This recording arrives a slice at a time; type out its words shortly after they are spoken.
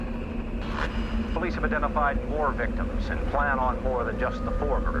Police have identified more victims and plan on more than just the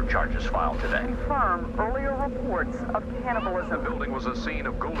 4 murder charges filed today. Confirm earlier reports of The cannibalism. building was a scene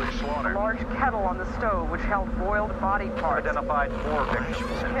of ghoulish A slaughter. large kettle on the stove which held boiled body parts. Identified more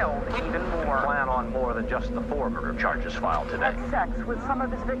victims and Killed even more. plan on more than just the 4 murder charges filed today. Had sex with some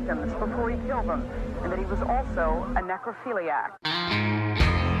of his victims before he killed them, and that he was also a necrophiliac.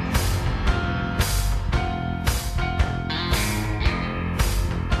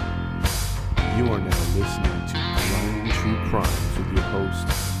 You are now listening to Grinding True Crimes with your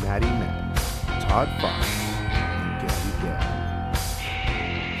hosts, Maddie Matt, Todd Fox, and Gabby Gab.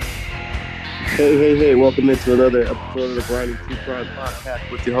 Hey, welcome into another episode of the Grinding True Crimes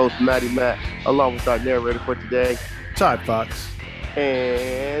podcast with your host, Maddie Matt, along with our narrator for today, Todd Fox.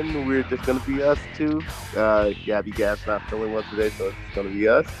 and we're just going to be us two. Gabby Gab's not feeling well today, so it's going to be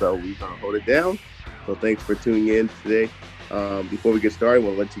us, so we're going to hold it down. So thanks for tuning in today. Before we get started,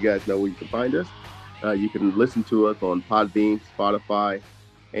 we'll let you guys know where you can find us. You can listen to us on Podbean, Spotify,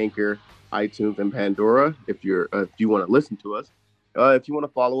 Anchor, iTunes, and Pandora. If you want to listen to us, if you want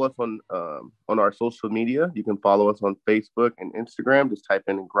to follow us on our social media, you can follow us on Facebook and Instagram. Just type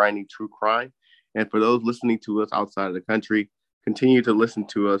in Grinding True Crime. And for those listening to us outside of the country, continue to listen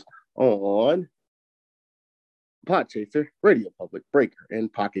to us on Podchaser, Radio Public, Breaker,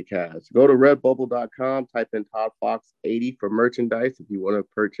 and Pocket Cast. Go to redbubble.com, type in Todd Fox 80 for merchandise if you want to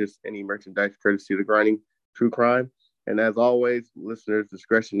purchase any merchandise courtesy of the Grinding True Crime. And as always, listeners'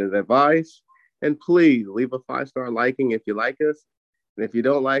 discretion is advised. And please leave a 5-star liking if you like us. And if you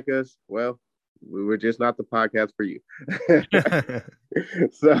don't like us, well, we're just not the podcast for you.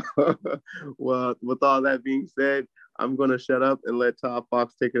 So, well, with all that being said, I'm going to shut up and let Todd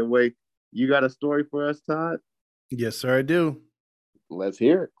Fox take it away. You got a story for us, Todd? Yes, sir, I do. Let's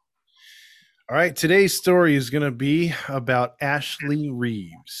hear it. All right, today's story is going to be about Ashley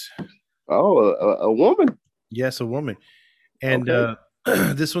Reeves. Oh, a woman. Yes, a woman. And Okay.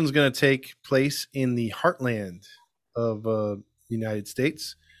 This one's going to take place in the heartland of the United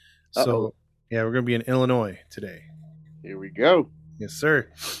States. So, Uh-oh. yeah, we're going to be in Illinois today. Here we go. Yes,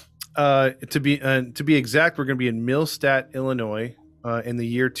 sir. To be exact, we're going to be in Millstadt, Illinois, in the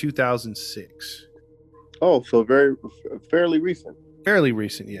year 2006. Oh, so fairly recent. Fairly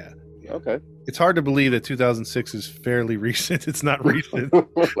recent, yeah. Okay. It's hard to believe that 2006 is fairly recent. It's not recent.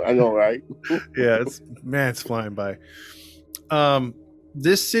 I know, right? Yeah, it's flying by.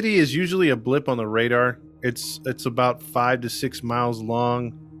 This city is usually a blip on the radar. It's about 5 to 6 miles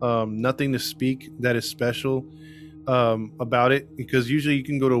long. Nothing to speak that is special about it, because usually you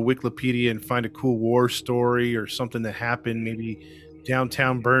can go to Wikipedia and find a cool war story or something that happened, maybe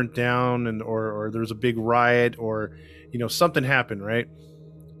downtown burnt down or there was a big riot, or something happened, right?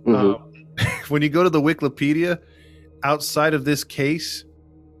 Mm-hmm. When you go to the Wikipedia, outside of this case,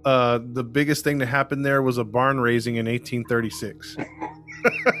 the biggest thing that happened there was a barn raising in 1836.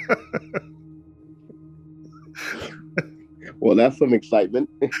 Well, that's some excitement.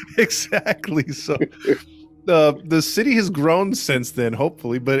 Exactly. So the city has grown since then,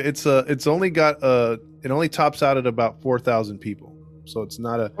 hopefully, but it's only got it only tops out at about 4,000 people. So it's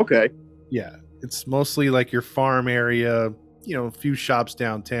not Okay. yeah, it's mostly like your farm area, a few shops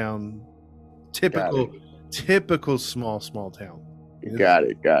downtown. Typical small town. Got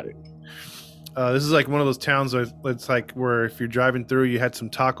it. This is like one of those towns where it's like where if you're driving through, you had some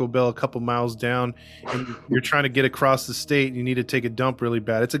Taco Bell a couple miles down, and you're trying to get across the state, and you need to take a dump really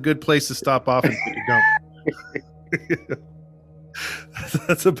bad. It's a good place to stop off and take a dump.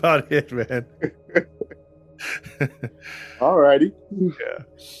 That's about it, man. Alrighty. Yeah.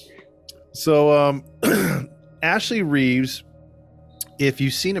 So, Ashley Reeves, if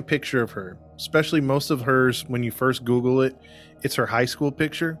you've seen a picture of her, especially most of hers, when you first Google it, it's her high school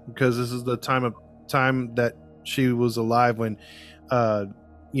picture, because this is the time that she was alive when,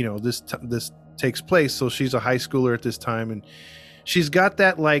 this takes place. So she's a high schooler at this time, and she's got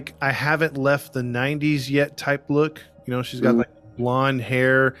that like I haven't left the 90s yet type look. She's got like blonde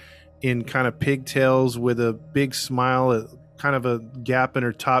hair in kind of pigtails with a big smile, kind of a gap in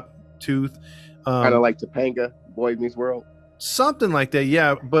her top tooth. Kind of like Topanga, Boy Meets World. Something like that,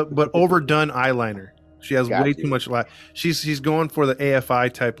 yeah, but overdone eyeliner. She has way too much light. She's going for the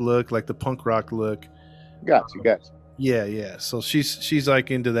AFI type look, like the punk rock look. Gotcha. Yeah. So she's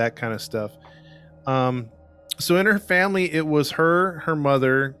like into that kind of stuff. So in her family, it was her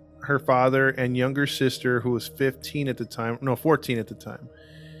mother, her father, and younger sister, who was 14 at the time.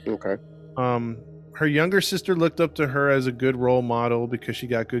 Okay. Her younger sister looked up to her as a good role model because she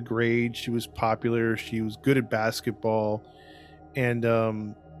got good grades. She was popular. She was good at basketball.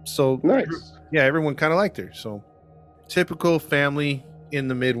 And so nice. Yeah, everyone kind of liked her. So typical family in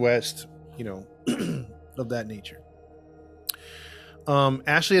the Midwest, of that nature.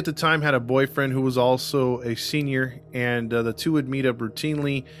 Ashley at the time had a boyfriend who was also a senior, and the two would meet up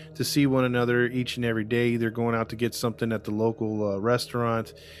routinely to see one another each and every day, either going out to get something at the local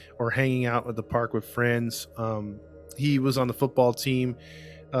restaurant or hanging out at the park with friends. He was on the football team.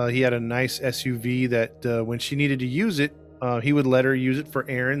 He had a nice SUV that when she needed to use it, he would let her use it for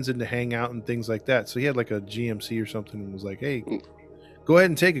errands and to hang out and things like that. So he had like a GMC or something and was like, hey, go ahead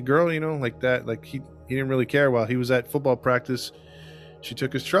and take it, girl, like that. Like he didn't really care. While he was at football practice, she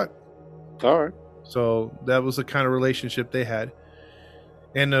took his truck. All right. So that was the kind of relationship they had.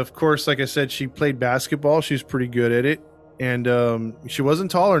 And of course, like I said, she played basketball. She was pretty good at it. And she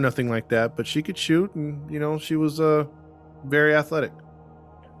wasn't tall or nothing like that, but she could shoot. And, she was very athletic.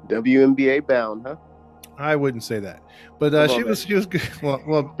 WNBA bound, huh? I wouldn't say that. But she was good.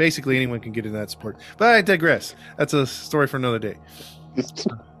 Well, basically anyone can get in that sport. But I digress. That's a story for another day.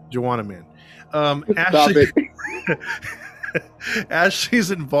 Joanna Man. Ashley, Stop it.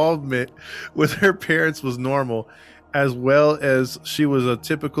 Ashley's involvement with her parents was normal, as well as she was a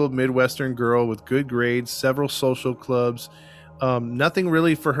typical Midwestern girl with good grades, several social clubs, nothing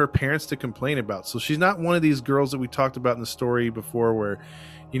really for her parents to complain about. So she's not one of these girls that we talked about in the story before where,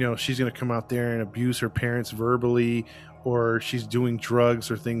 she's going to come out there and abuse her parents verbally, or she's doing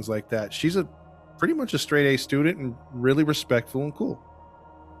drugs or things like that. She's pretty much a straight A student and really respectful and cool.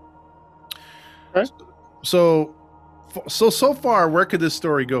 Okay. So far, where could this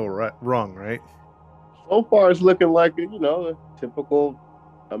story go wrong, right? So far, it's looking like a typical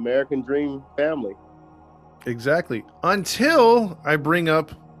American dream family. Exactly. Until I bring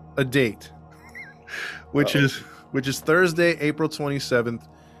up a date, which is Thursday, April 27th,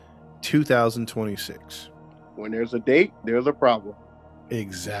 2026. When there's a date, there's a problem.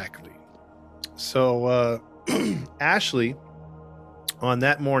 Exactly. So Ashley, on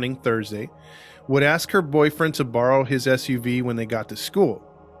that morning, Thursday, would ask her boyfriend to borrow his SUV when they got to school,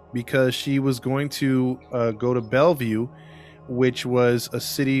 because she was going to go to Bellevue, which was a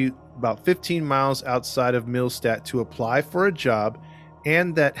city about 15 miles outside of Millstadt, to apply for a job,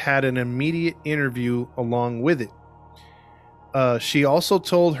 and that had an immediate interview along with it. She also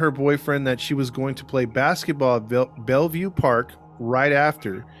told her boyfriend that she was going to play basketball at Bellevue Park right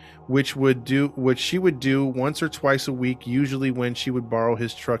after, which she would do once or twice a week, usually when she would borrow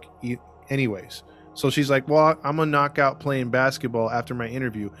his truck anyways. So she's like, well, I'm gonna knock out playing basketball after my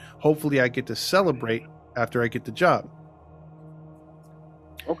interview. Hopefully I get to celebrate after I get the job.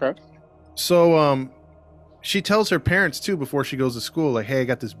 Okay. So she tells her parents too before she goes to school, like, hey, I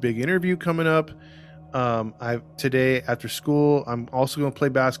got this big interview coming up. Today after school, I'm also going to play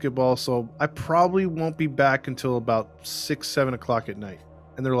basketball, so I probably won't be back until about 6-7 o'clock at night.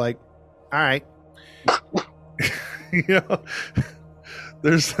 And they're like, all right.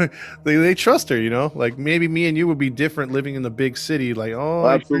 There's they trust her, like maybe me and you would be different living in the big city. Like, oh,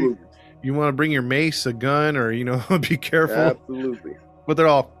 absolutely. You want to bring your mace, a gun, or be careful. Absolutely. But they're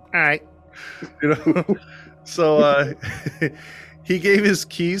all right. So he gave his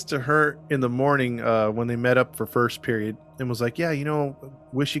keys to her in the morning when they met up for first period, and was like, yeah,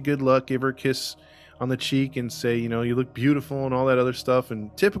 wish you good luck, give her a kiss on the cheek and say, you look beautiful and all that other stuff,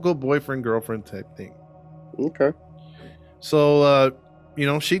 and typical boyfriend girlfriend type thing. Okay. So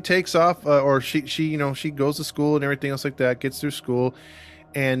she takes off, or she goes to school and everything else like that, gets through school,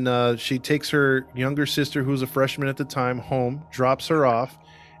 and she takes her younger sister, who's a freshman at the time, home, drops her off,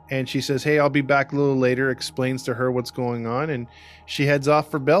 and she says, hey, I'll be back a little later, explains to her what's going on, and she heads off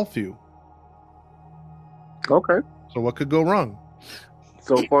for Bellevue. Okay. So what could go wrong?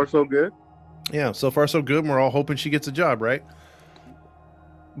 So far, so good. Yeah, so far, so good, and we're all hoping she gets a job, right?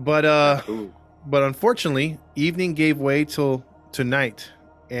 But unfortunately, evening gave way till tonight,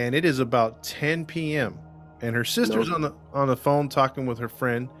 and it is about 10 p.m., and her sister's on the phone talking with her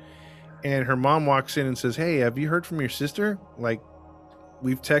friend, and her mom walks in and says, hey, have you heard from your sister? Like,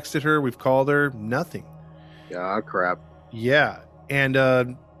 we've texted her, we've called her, nothing. Yeah, crap. Yeah, and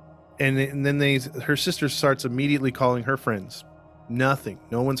then her sister starts immediately calling her friends. Nothing.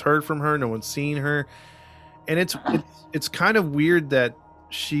 No one's heard from her. No one's seen her, and it's kind of weird that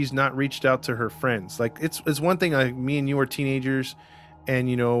she's not reached out to her friends. Like, it's one thing, like, me and you are teenagers, and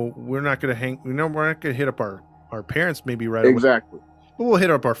we're not gonna hit up our parents maybe right away. Exactly. But we'll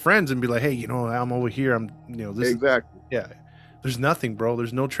hit up our friends and be like, hey, I'm over here. I'm this. Exactly. Yeah. There's nothing, bro.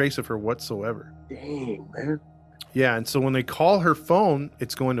 There's no trace of her whatsoever. Dang, man. Yeah, and so when they call her phone,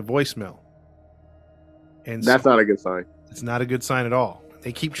 it's going to voicemail. And that's not a good sign. It's not a good sign at all.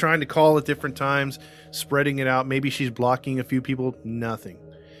 They keep trying to call at different times, spreading it out. Maybe she's blocking a few people. Nothing.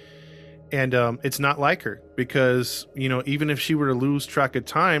 And it's not like her because, even if she were to lose track of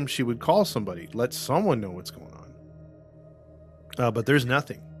time, she would call somebody, let someone know what's going on. But there's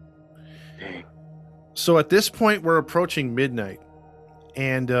nothing. Dang. So at this point, we're approaching midnight.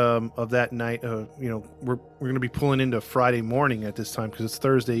 And of that night, we're going to be pulling into Friday morning at this time because it's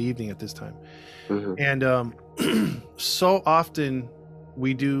Thursday evening at this time. Mm-hmm. And so often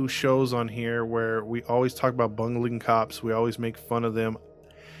we do shows on here where we always talk about bungling cops. We always make fun of them.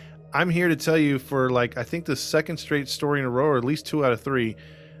 I'm here to tell you for I think the second straight story in a row, or at least 2 out of 3,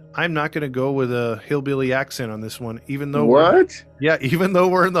 I'm not going to go with a hillbilly accent on this one, even though even though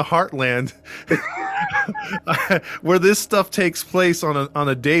we're in the heartland where this stuff takes place on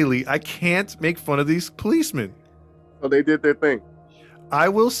a daily. I can't make fun of these policemen. So they did their thing. I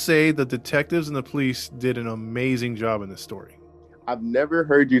will say the detectives and the police did an amazing job in this story. I've never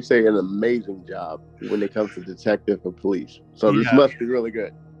heard you say an amazing job when it comes to detective and police. So this must be really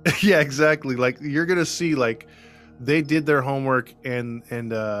good. Yeah, exactly. You're gonna see, they did their homework, and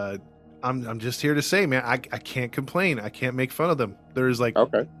I'm just here to say, man, I can't complain. I can't make fun of them. There's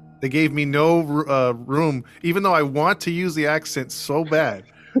okay. They gave me no room, even though I want to use the accent so bad.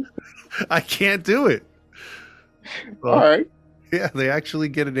 I can't do it. All right. Yeah, they actually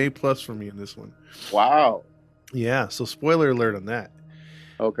get an A+ from me in this one. Wow. Yeah. So spoiler alert on that.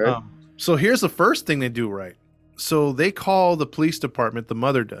 Okay. So here's the first thing they do right. So they call the police department, the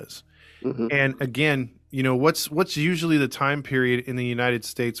mother does. Mm-hmm. And again, what's usually the time period in the United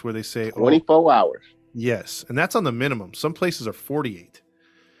States where they say 24 hours. Yes. And that's on the minimum. Some places are 48.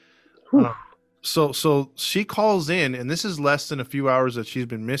 So she calls in, and this is less than a few hours that she's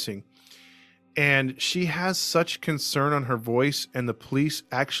been missing. And she has such concern on her voice, and the police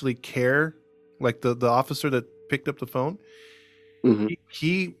actually care. The officer that picked up the phone, mm-hmm.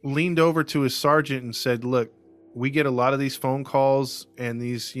 he leaned over to his sergeant and said, look, we get a lot of these phone calls, and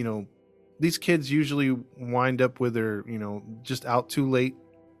these kids usually wind up with their, just out too late,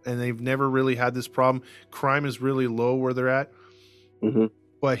 and they've never really had this problem. Crime is really low where they're at. Mm-hmm.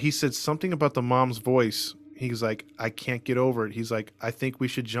 But he said something about the mom's voice. He's like, I can't get over it. He's like, I think we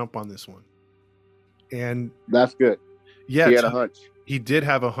should jump on this one. And that's good. Yeah. He had a hunch. He did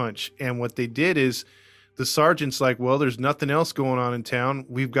have a hunch. And what they did is the sergeant's like, well, there's nothing else going on in town.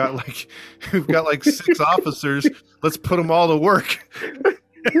 We've got 6 officers. Let's put them all to work.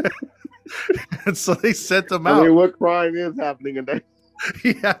 And so they sent them out. I mean, what crime is happening in there?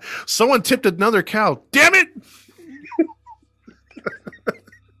 Yeah. Someone tipped another cow. Damn it.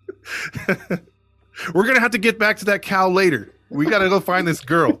 We're going to have to get back to that cow later. We got to go find this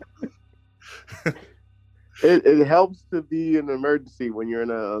girl. It helps to be an emergency when you're in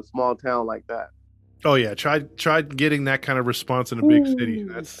a small town like that. Oh yeah, try getting that kind of response in a big city.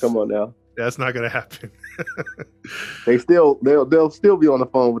 Come on now. That's not going to happen. They'll still be on the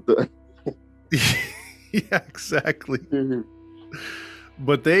phone with the. Yeah, exactly. Mm-hmm.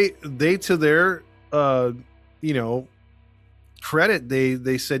 But they to their credit,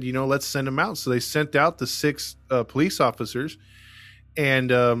 they said, let's send them out. So they sent out the 6 police officers.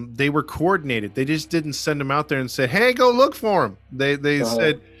 And they were coordinated. They just didn't send them out there and said, "Hey, go look for him." They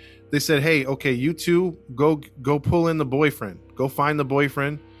said, "Hey, okay, you two go pull in the boyfriend. Go find the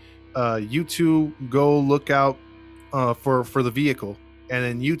boyfriend. You two go look out for the vehicle, and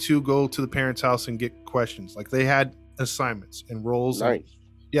then you two go to the parents' house and get questions." They had assignments and roles. Nice.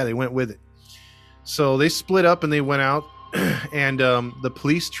 Yeah, they went with it. So they split up and they went out, and the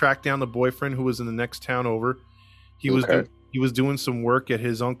police tracked down the boyfriend who was in the next town over. He was doing some work at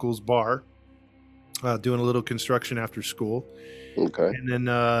his uncle's bar, doing a little construction after school. Okay. And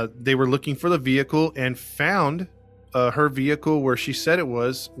then they were looking for the vehicle and found her vehicle where she said it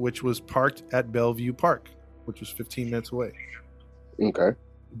was, which was parked at Bellevue Park, which was 15 minutes away. Okay.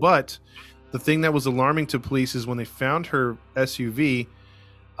 But the thing that was alarming to police is when they found her SUV,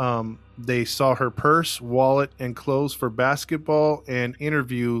 they saw her purse, wallet, and clothes for basketball and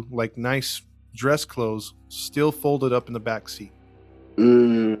interview, nice dress clothes, still folded up in the back seat.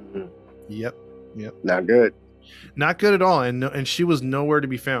 Mm. Yep. Not good at all. And she was nowhere to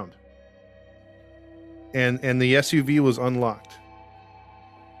be found. And the SUV was unlocked.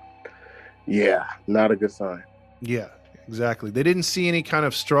 Yeah, not a good sign. Yeah, exactly. They didn't see any kind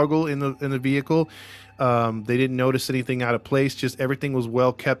of struggle in the vehicle. They didn't notice anything out of place. Just everything was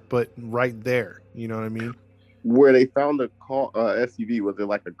well kept, but right there. You know what I mean? Where they found the SUV, was it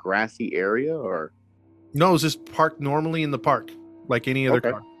a grassy area or? No, it was just parked normally in the park, like any other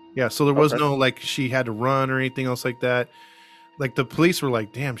car. Yeah, so there was no she had to run or anything else like that. The police were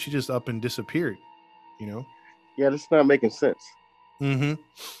like, "Damn, she just up and disappeared," Yeah, that's not making sense. Mm-hmm.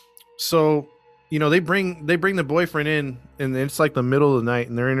 So they bring the boyfriend in, and it's like the middle of the night,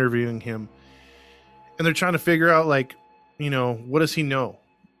 and they're interviewing him, and they're trying to figure out, like, what does he know?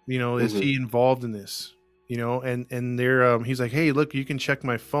 Is Mhm. he involved in this? And they're he's like, hey, look, you can check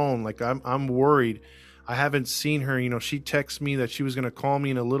my phone. Like, I'm worried. I haven't seen her. She texted me that she was going to call me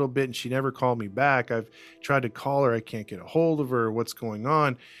in a little bit, and she never called me back. I've tried to call her. I can't get a hold of her. What's going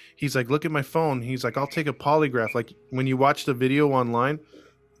on? He's like, look at my phone. He's like, I'll take a polygraph. Like, when you watch the video online,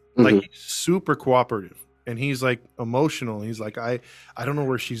 like, Mhm. he's super cooperative, and he's like emotional. He's like, I don't know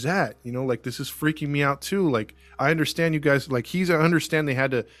where she's at. Like, this is freaking me out too. Like, I understand you guys, like, I understand they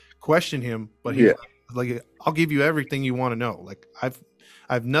had to question him, but he's Yeah. like, I'll give you everything you want to know. Like, I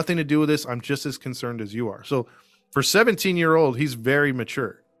have nothing to do with this. I'm just as concerned as you are. So for 17-year-old, he's very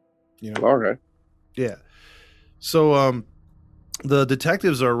mature. Okay. Yeah. So the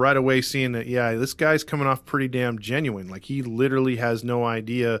detectives are right away seeing that, yeah, this guy's coming off pretty damn genuine. Like, he literally has no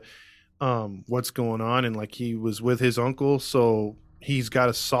idea what's going on, and like, he was with his uncle, so he's got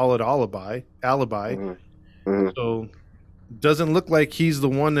a solid alibi. Mhm. Mhm. So doesn't look like he's the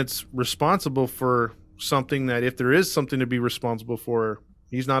one that's responsible for something that, if there is something to be responsible for,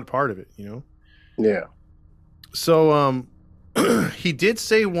 he's not part of it. Yeah. So he did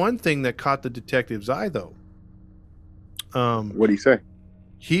say one thing that caught the detective's eye, though. What do you say?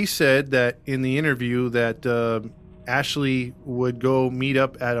 He said that in the interview that Ashley would go meet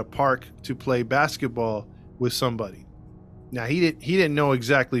up at a park to play basketball with somebody. Now, he didn't know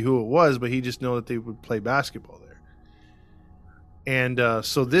exactly who it was, but he just know that they would play basketball there. And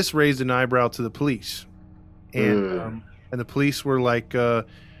so this raised an eyebrow to the police, and the police were like,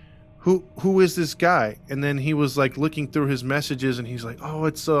 who is this guy? And then he was like looking through his messages, and he's like, oh,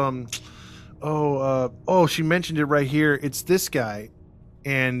 it's she mentioned it right here. It's this guy,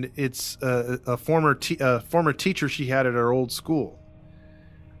 and it's a former teacher she had at her old school.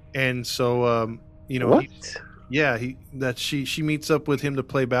 And so What? she meets up with him to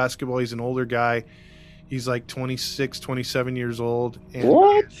play basketball. He's an older guy. He's like 26, 27 years old. And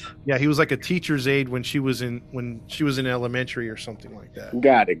What? yeah, he was like a teacher's aide when she was in elementary or something like that.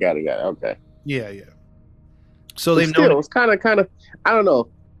 Got it. Okay. Yeah. So But they've still, known. it's kind of. I don't know.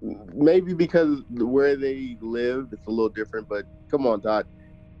 Maybe because where they live, it's a little different. But come on, Todd.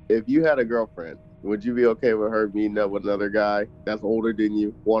 If you had a girlfriend, would you be okay with her meeting up with another guy that's older than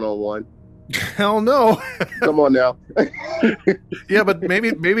you, 1-on-1? Hell no. Come on now. Yeah, but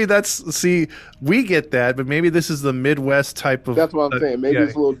maybe that's, see, we get that, but maybe this is the Midwest type of. That's what I'm saying. Maybe yeah.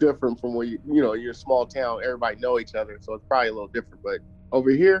 it's a little different from where you're a small town. Everybody know each other, so it's probably a little different. But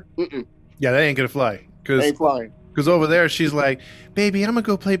over here, Yeah, that ain't gonna fly. ain't flying. Because over there, she's like, baby, I'm gonna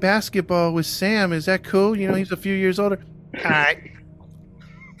go play basketball with Sam. Is that cool? He's a few years older. All right.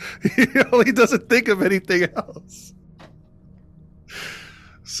 He doesn't think of anything else.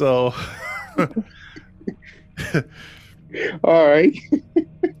 So. All right.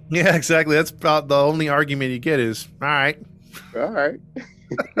 Yeah, exactly. That's about the only argument you get is, all right. All right.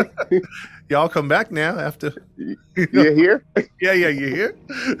 Y'all come back now after. You here? Yeah, you here?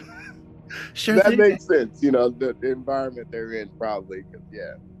 Sure. That makes sense. The environment they're in, probably.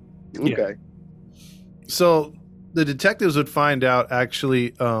 Yeah. Okay. So the detectives would find out,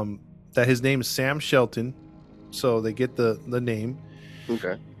 actually, that his name is Sam Shelton. So they get the name.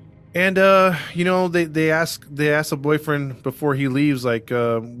 Okay. And they ask the boyfriend before he leaves, like,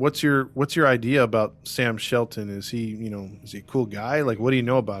 what's your idea about Sam Shelton? Is he a cool guy? Like, what do you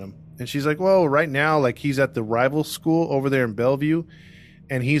know about him? And she's like, well, right now, like, he's at the rival school over there in Bellevue,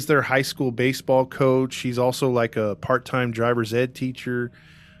 and he's their high school baseball coach. He's also like a part-time driver's ed teacher.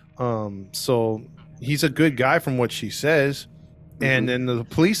 So he's a good guy from what she says. And then the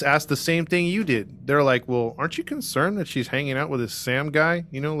police asked the same thing you did. They're like, well, aren't you concerned that she's hanging out with this Sam guy,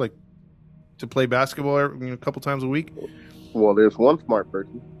 like, to play basketball a couple times a week? Well, there's one smart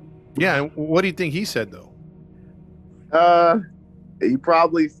person. Yeah. And what do you think he said, though? He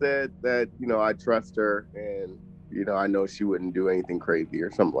probably said that, I trust her and, I know she wouldn't do anything crazy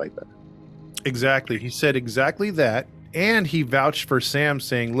or something like that. Exactly. He said exactly that. And he vouched for Sam,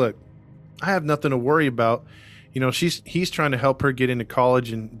 saying, look, I have nothing to worry about. He's trying to help her get into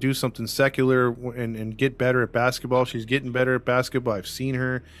college and do something secular and get better at basketball. She's getting better at basketball. I've seen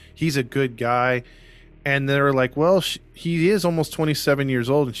her. He's a good guy. And they're like, well, he is almost 27 years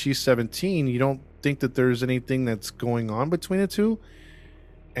old and she's 17. You don't think that there's anything that's going on between the two?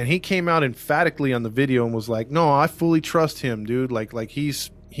 And he came out emphatically on the video and was like, no, I fully trust him, dude. Like he's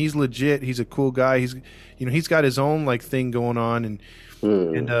legit. He's a cool guy. He's got his own like thing going on and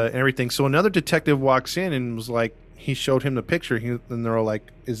everything. So another detective walks in and was like, he showed him the picture. And they're all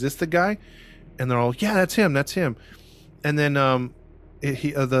like, is this the guy? And they're all, yeah, that's him. And then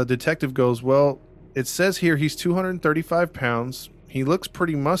the detective goes, well, it says here he's 235 pounds. He looks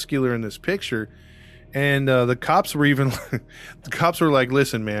pretty muscular in this picture. And the cops were even, the cops were like,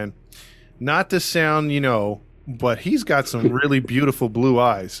 listen, man, not to sound, but he's got some really beautiful blue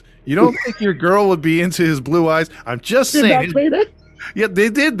eyes. You don't think your girl would be into his blue eyes? I'm just saying. Yeah, they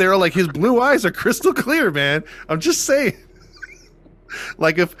did. They were like, his blue eyes are crystal clear, man. I'm just saying.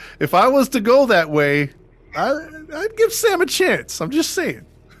 Like, if I was to go that way, I'd give Sam a chance. I'm just saying.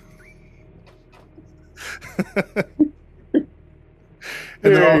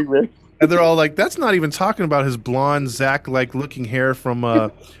 And they're all like, that's not even talking about his blonde Zach-like looking hair from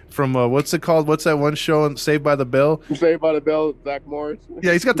what's it called? What's that one show on Saved by the Bell? Saved by the Bell, Zach Morris.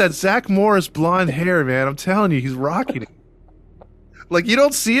 Yeah, he's got that Zach Morris blonde hair, man. I'm telling you, he's rocking it. Like, you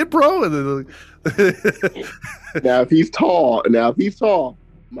don't see it, bro? Now, if he's tall,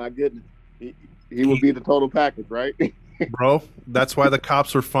 my goodness, he would be the total package, right? Bro, that's why the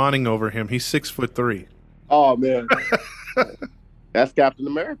cops were fawning over him. He's 6'3". Oh, man. That's Captain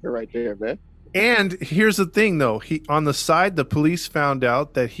America right there, man. And here's the thing, though. He on the side, the police found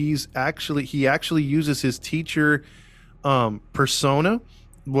out that he actually uses his teacher persona,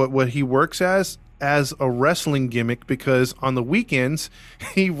 what he works as a wrestling gimmick, because on the weekends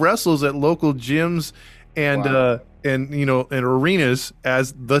he wrestles at local gyms and and arenas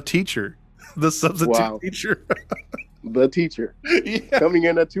as the teacher, the substitute teacher. The teacher. Yeah. Coming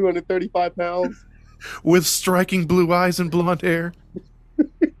in at 235 pounds. With striking blue eyes and blonde hair.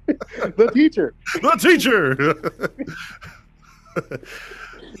 The teacher. The teacher.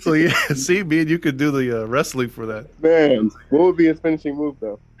 So, yeah, see, me and you could do the wrestling for that. Man, what would be his finishing move,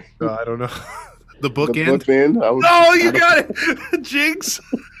 though? I don't know. The bookend? The bookend? No, you got it. Jinx.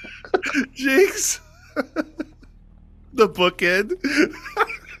 Jinx. The bookend.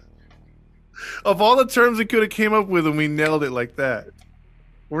 Of all the terms we could have came up with, and we nailed it like that.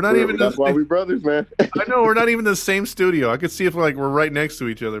 We're not even. That's why we brothers, man. I know we're not even in the same studio. I could see if we're right next to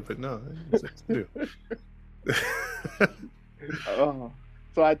each other, but no.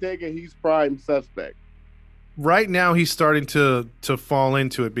 So I take it he's prime suspect. Right now, he's starting to fall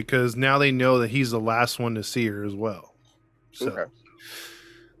into it because now they know that he's the last one to see her as well. So,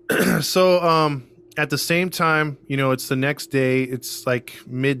 okay. So at the same time, it's the next day. It's like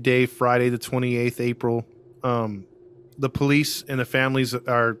midday, Friday, the 28th April. The police and the families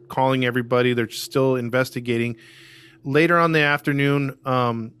are calling everybody. They're still investigating. Later on in the afternoon,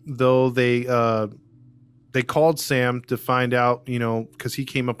 though, they called Sam to find out, because he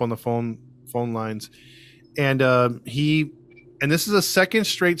came up on the phone lines, and this is a second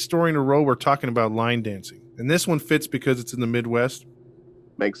straight story in a row we're talking about line dancing, and this one fits because it's in the Midwest.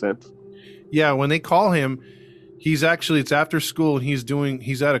 Makes sense. Yeah, when they call him, it's after school, and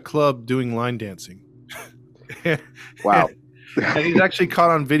he's at a club doing line dancing. Wow. And he's actually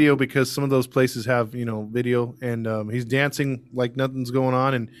caught on video because some of those places have, video, and he's dancing like nothing's going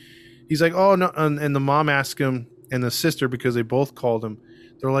on. And he's like, oh, no. And the mom asked him, and the sister, because they both called him,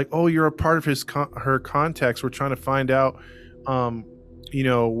 they're like, oh, you're a part of her contacts. We're trying to find out,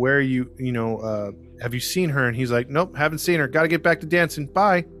 where have you seen her? And he's like, nope, haven't seen her. Got to get back to dancing.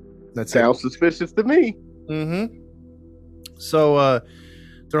 Bye. That sounds suspicious to me. Mm-hmm. So,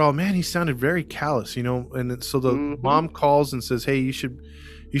 they're all, man, he sounded very callous, and so the mom calls and says, hey, you should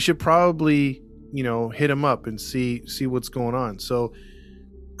probably, hit him up and see what's going on. So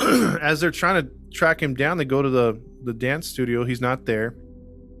as they're trying to track him down, they go to the dance studio. He's not there.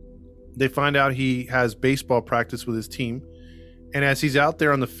 They find out he has baseball practice with his team. And as he's out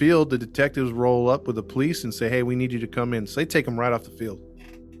there on the field, the detectives roll up with the police and say, hey, we need you to come in. So they take him right off the field.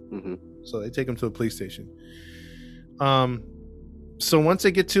 Mm-hmm. So they take him to the police station. So once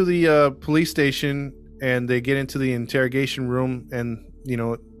they get to the police station and they get into the interrogation room, and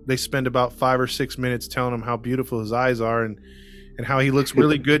they spend about 5 or 6 minutes telling him how beautiful his eyes are and how he looks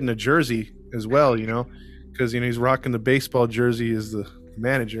really good in a jersey as well, because he's rocking the baseball jersey as the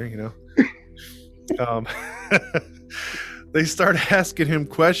manager. They start asking him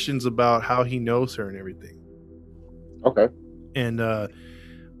questions about how he knows her and everything. Okay. And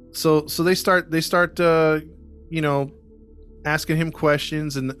so they start asking him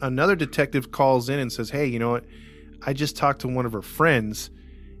questions, and another detective calls in and says, hey, you know what? I just talked to one of her friends,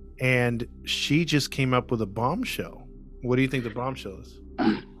 and she just came up with a bombshell. What do you think the bombshell is?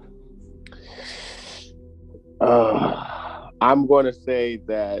 I'm going to say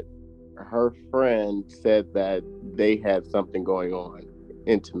that her friend said that they had something going on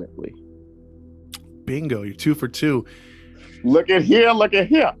intimately. Bingo, you're 2 for 2. Look at here.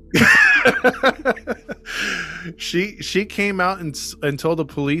 She came out and told the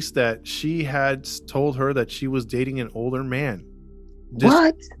police that she had told her that she was dating an older man.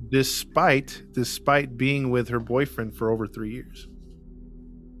 What? Despite being with her boyfriend for over 3 years.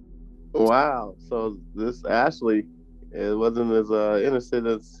 Wow. So this Ashley, it wasn't as innocent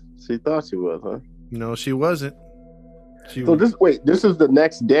as she thought she was, huh? No, she wasn't. So this is the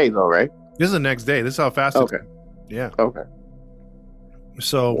next day though, right? This is the next day. This is how fast Okay. Yeah. Okay.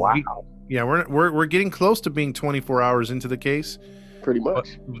 So Wow. we're getting close to being 24 hours into the case. Pretty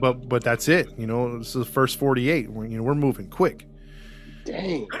much. But that's it. You know, this is the first 48. We're moving quick.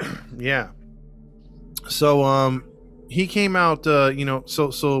 Dang. Yeah. So he came out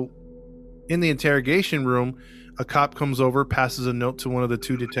so in the interrogation room, a cop comes over, passes a note to one of the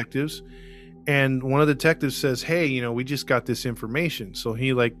two detectives, and one of the detectives says, "Hey, we just got this information." So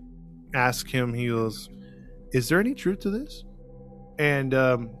he asks him, he goes, "Is there any truth to this?" And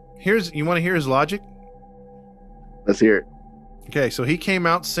you want to hear his logic? Let's hear it. Okay, so he came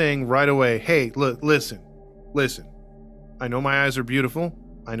out saying right away, "Hey, look, listen. I know my eyes are beautiful.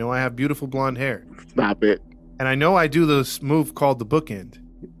 I know I have beautiful blonde hair. Stop it. And I know I do this move called the bookend."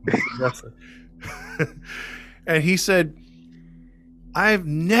 And he said, "I've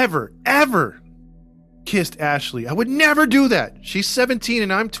never, ever kissed Ashley. I would never do that. She's 17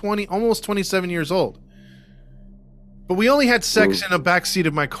 and I'm 20, almost 27 years old. But we only had sex in the backseat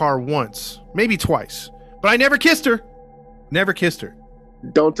of my car once, maybe twice. But I never kissed her. Never kissed her."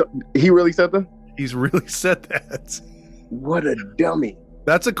 He really said that? He's really said that. What a dummy.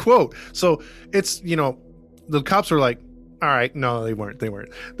 That's a quote. So it's, the cops were like, all right, no, they weren't. They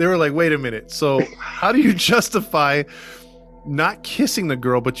were like, wait a minute. So how do you justify not kissing the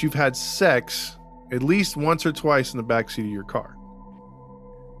girl, but you've had sex at least once or twice in the backseat of your car?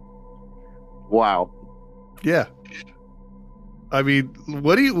 Wow. Yeah. I mean,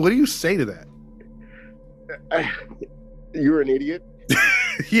 what do you say to that? You're an idiot.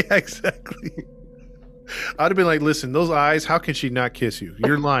 Yeah, exactly. I'd have been like, listen, those eyes, how can she not kiss you?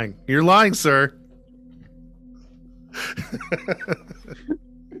 You're lying. You're lying, sir.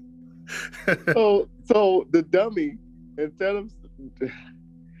 So the dummy, instead of,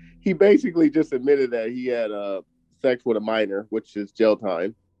 he basically just admitted that he had sex with a minor, which is jail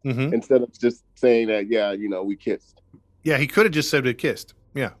time, instead of just saying that, yeah, we kissed. Yeah, he could have just said we kissed.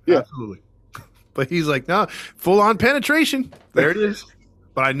 Yeah, absolutely. But he's like, no, full on penetration. There it is.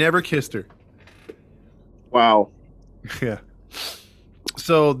 But I never kissed her. Wow. Yeah.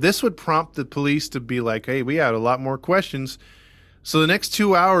 So this would prompt the police to be like, hey, we had a lot more questions. So the next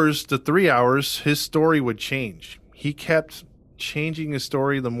 2 hours to 3 hours, his story would change. He kept changing his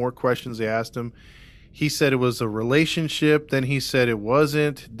story the more questions they asked him. He said it was a relationship. Then he said it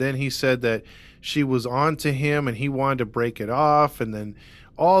wasn't. Then he said that she was on to him and he wanted to break it off. And then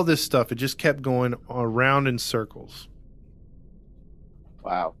all this stuff, it just kept going around in circles.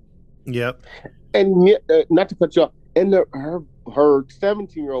 Wow. Yep. And not to cut you off, and her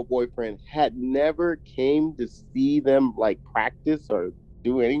 17-year-old boyfriend had never came to see them practice or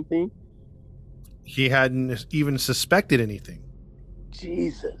do anything. He hadn't even suspected anything.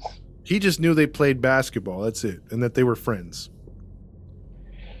 Jesus. He just knew they played basketball. That's it. And that they were friends.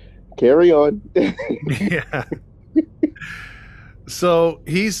 Carry on. Yeah. So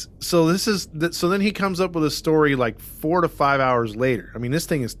then he comes up with a story 4 to 5 hours later. I mean, this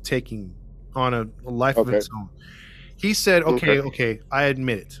thing is taking on a life of its own. He said, okay, I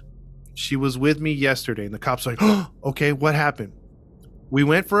admit it. She was with me yesterday. And the cop's like, oh, okay, what happened? We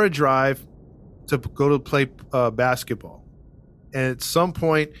went for a drive to go to play basketball. And at some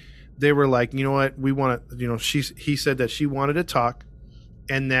point, they were like, you know what? We want to, he said that she wanted to talk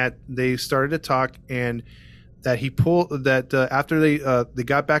and that they started to talk and that he pulled that after they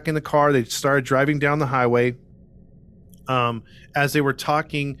got back in the car, they started driving down the highway. As they were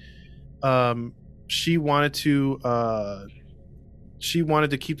talking, she wanted to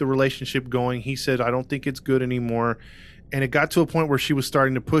keep the relationship going. He said, I don't think it's good anymore. And it got to a point where she was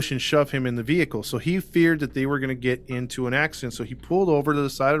starting to push and shove him in the vehicle. So he feared that they were going to get into an accident. So he pulled over to the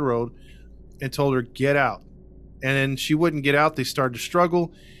side of the road and told her, get out. And then she wouldn't get out. They started to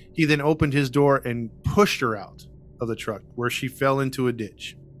struggle. He then opened his door and pushed her out of the truck where she fell into a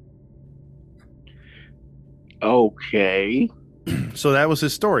ditch. Okay. So that was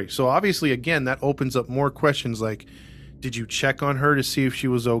his story. So obviously, again, that opens up more questions like, did you check on her to see if she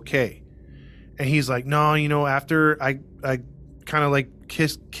was okay? And he's like, no, after I kind of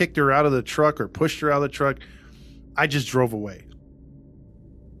kicked her out of the truck or pushed her out of the truck, I just drove away.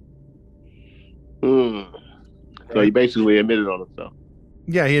 So he basically admitted on himself.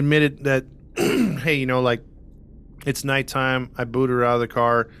 Yeah, he admitted that, hey, it's nighttime. I booted her out of the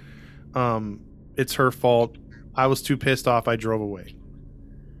car. It's her fault. I was too pissed off. I drove away.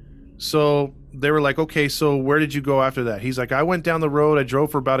 So they were like, okay, so where did you go after that? He's like, I went down the road. I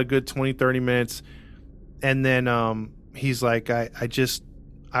drove for about a good 20, 30 minutes. And then he's like, I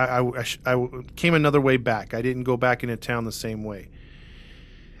came another way back. I didn't go back into town the same way.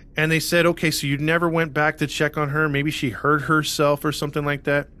 And they said, okay, so you never went back to check on her? Maybe she hurt herself or something like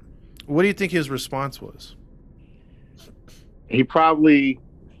that. What do you think his response was? He probably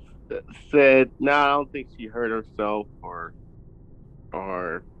said, "No, I don't think she hurt herself, or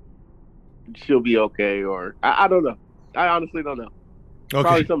she'll be okay, or I don't know. I honestly don't know. Okay.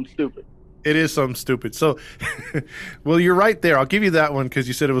 Probably something stupid." It is something stupid. So, well, you're right there. I'll give you that one because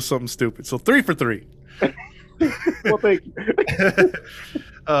you said it was something stupid. So 3 for 3. Well, thank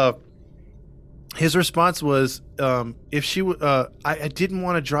you. His response was, if she I didn't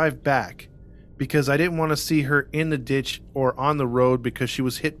want to drive back because I didn't want to see her in the ditch or on the road because she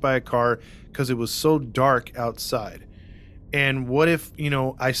was hit by a car because it was so dark outside. And what if,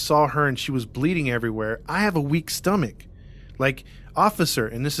 I saw her and she was bleeding everywhere? I have a weak stomach. Like, officer,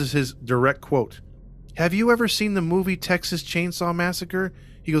 and this is his direct quote, have you ever seen the movie Texas Chainsaw Massacre?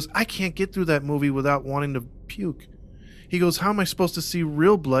 He goes, I can't get through that movie without wanting to puke. He goes, how am I supposed to see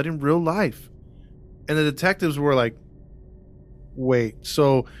real blood in real life? And the detectives were like, wait,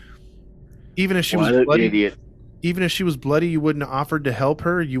 so even if she was bloody, idiot. Even if she was bloody, you wouldn't have offered to help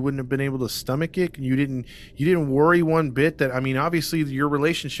her? You wouldn't have been able to stomach it? You didn't worry one bit that, obviously your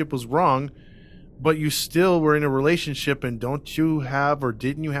relationship was wrong, but you still were in a relationship, and don't you have, or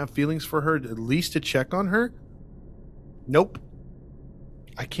didn't you have feelings for her at least to check on her? Nope.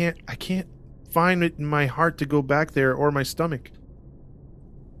 I can't find it in my heart to go back there, or my stomach.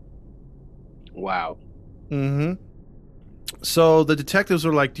 Wow. Mm-hmm. So the detectives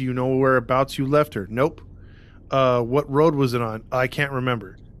are like, do you know whereabouts you left her? Nope. What road was it on? I can't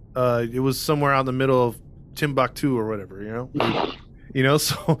remember. It was somewhere out in the middle of Timbuktu or whatever,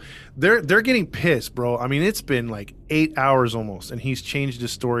 so they're getting pissed, bro. I mean, it's been like 8 hours almost, and he's changed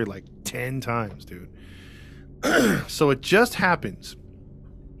his story like 10 times, dude. So it just happens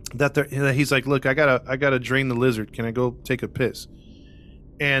that he's like, look, I gotta drain the lizard. Can I go take a piss?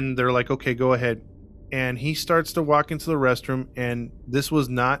 And they're like, okay, go ahead. And he starts to walk into the restroom, and this was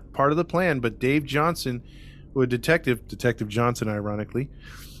not part of the plan, but Dave Johnson, Detective Johnson, ironically.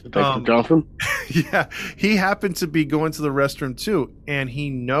 Detective Johnson? Yeah, he happened to be going to the restroom too, and he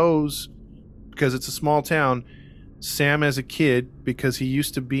knows, because it's a small town, Sam as a kid, because he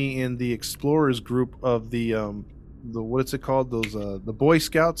used to be in the explorers group of the what's it called? Those the Boy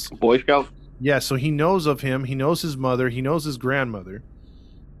Scouts. Boy Scouts? Yeah, so he knows of him. He knows his mother. He knows his grandmother.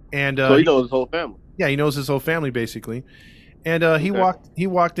 And so he knows his whole family. Yeah, he knows his whole family basically. And he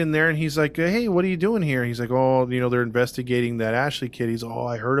walked in there, and he's like, hey, what are you doing here? He's like, oh, they're investigating that Ashley kid. He's, oh,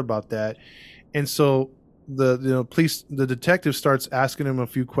 I heard about that. And so the detective starts asking him a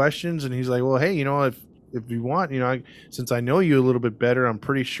few questions, and he's like, well, hey, if you want, since I know you a little bit better, I'm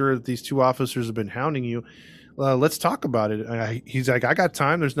pretty sure that these two officers have been hounding you. Let's talk about it. He's like, I got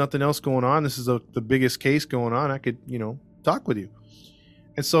time. There's nothing else going on. This is the biggest case going on. I could, talk with you.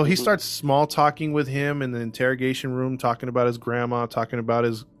 And so he starts small talking with him in the interrogation room, talking about his grandma, talking about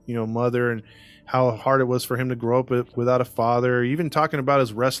his, mother, and how hard it was for him to grow up without a father, even talking about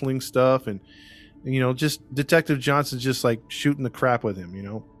his wrestling stuff. And, just Detective Johnson's just like shooting the crap with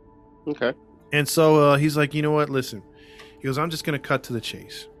him, Okay. And so he's like, you know what? Listen, he goes, I'm just going to cut to the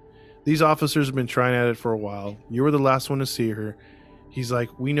chase. These officers have been trying at it for a while. You were the last one to see her. He's like,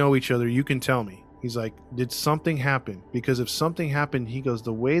 we know each other. You can tell me. He's like, did something happen? Because if something happened, he goes,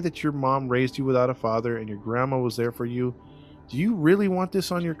 the way that your mom raised you without a father and your grandma was there for you, do you really want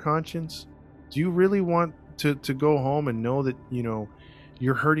this on your conscience? Do you really want to go home and know that,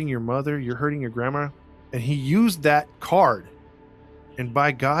 you're hurting your mother, you're hurting your grandma? And he used that card, and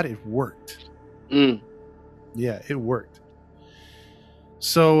by God, it worked. Yeah, it worked.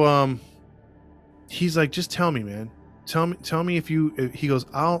 So he's like, just tell me, man. Tell me if he goes,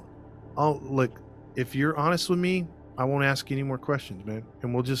 I'll look. If you're honest with me, I won't ask you any more questions, man.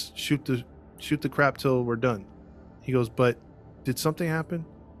 And we'll just shoot the crap till we're done. He goes, but did something happen?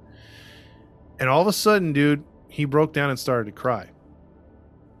 And all of a sudden, dude, he broke down and started to cry.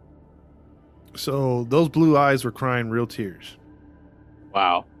 So those blue eyes were crying real tears.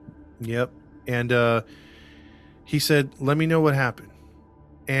 Wow. Yep. And he said, let me know what happened.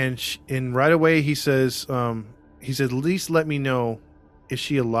 And right away he says, at least let me know, is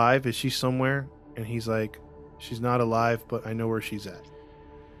she alive? Is she somewhere? And he's like, she's not alive, but I know where she's at.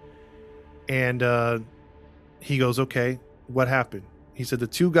 And he goes, okay, what happened? He said the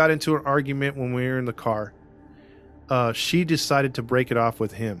two got into an argument when we were in the car. She decided to break it off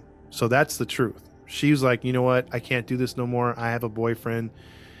with him. So that's the truth. She was like, you know what? I can't do this no more. I have a boyfriend.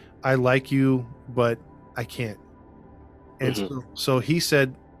 I like you, but I can't. And Mhm. so he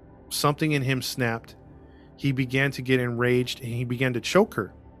said something in him snapped. He began to get enraged and he began to choke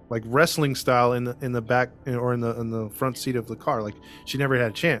her, like wrestling style in the back or in the front seat of the car. Like she never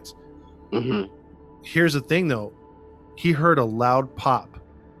had a chance. Mhm. Here's the thing though. He heard a loud pop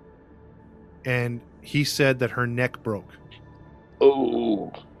and he said that her neck broke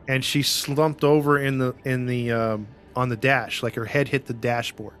Oh. and she slumped over in the on the dash, like her head hit the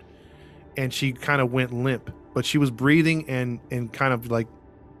dashboard and she kind of went limp, but she was breathing and kind of like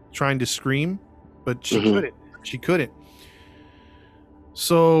trying to scream, but she Mhm. couldn't. She couldn't.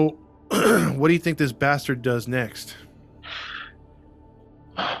 So, what do you think this bastard does next?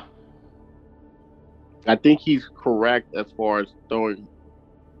 I think he's correct as far as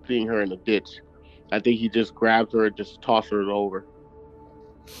seeing her in the ditch. I think he just grabs her and just tosses her over.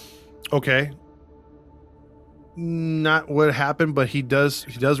 Okay, not what happened, but he does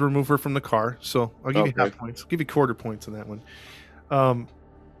remove her from the car. So I'll give you Okay. half points. I'll give you quarter points on that one. Um,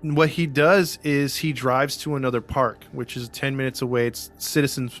 what he does is he drives to another park, which is 10 minutes away. It's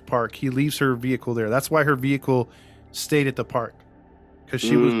Citizens Park. He leaves her vehicle there. That's why her vehicle stayed at the park, because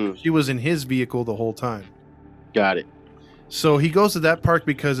she was in his vehicle the whole time. Got it. So he goes to that park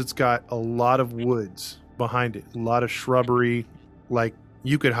because it's got a lot of woods behind it, a lot of shrubbery. Like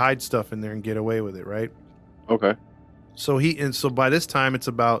you could hide stuff in there and get away with it, right? Okay. So by this time it's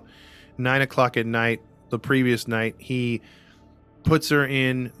about 9 o'clock at night. The previous night, he puts her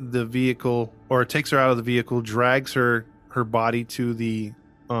in the vehicle or takes her out of the vehicle, drags her body to the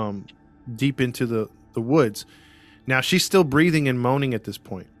deep into the woods. Now she's still breathing and moaning at this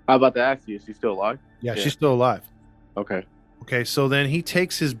point. I'm about to ask you, is she still alive? Yeah, she's still alive. Okay. Okay, so then he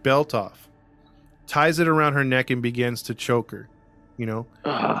takes his belt off, ties it around her neck, and begins to choke her, you know?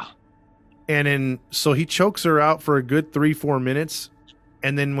 Ah. And so he chokes her out for a good 3-4 minutes.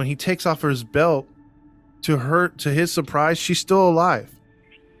 And then when he takes off his belt, to his surprise, she's still alive.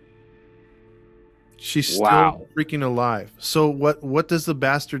 She's still freaking alive. So what does the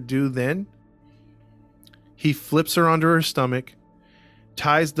bastard do then? He flips her onto her stomach,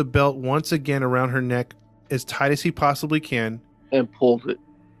 ties the belt once again around her neck as tight as he possibly can, and pulls it.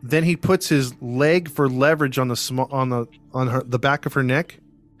 Then he puts his leg for leverage on the back of her neck,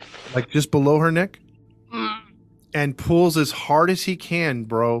 like just below her neck, and pulls as hard as he can,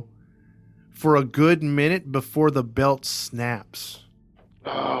 bro, for a good minute before the belt snaps.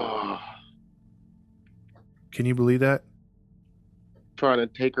 Can you believe that? Trying to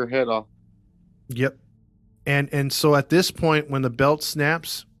take her head off. Yep. And so at this point, when the belt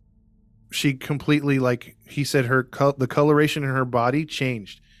snaps, she completely, like he said, the coloration in her body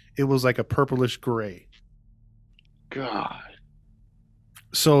changed. It was like a purplish gray. God.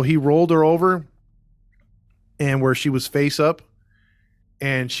 So he rolled her over, and where she was face up,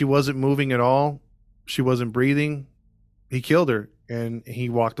 and she wasn't moving at all, she wasn't breathing, he killed her, and he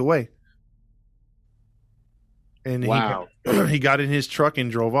walked away. And wow. he got in his truck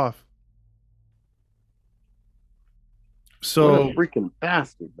and drove off. So what a freaking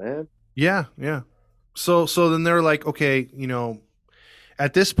bastard, man. Yeah. So then they're like, okay,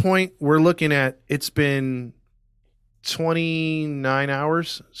 at this point we're looking at, it's been 29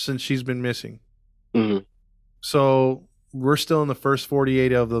 hours since she's been missing. Mm-hmm. So we're still in the first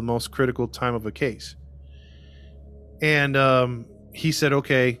 48 of the most critical time of a case. And he said,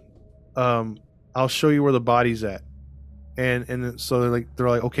 okay, I'll show you where the body's at. And so they're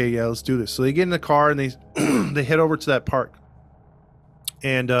like, okay, yeah, let's do this. So they get in the car and they they head over to that park.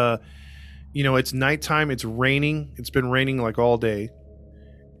 And it's nighttime, it's raining. It's been raining like all day.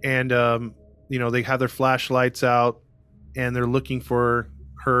 And they have their flashlights out and they're looking for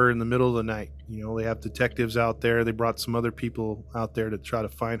her in the middle of the night. They have detectives out there. They brought some other people out there to try to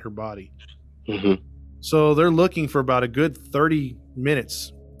find her body. Mm-hmm. So they're looking for about a good 30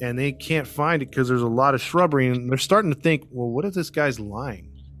 minutes. And they can't find it because there's a lot of shrubbery, and they're starting to think, well, what if this guy's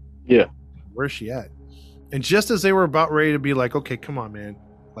lying? Yeah. Where's she at? And just as they were about ready to be like, okay, come on, man,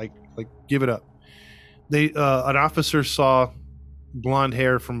 like give it up, they an officer saw blonde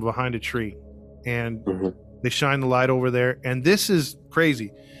hair from behind a tree, and they shine the light over there, and this is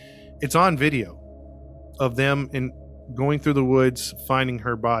crazy. It's on video of them going through the woods finding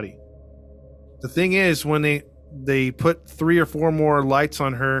her body. The thing is, when they put 3 or 4 more lights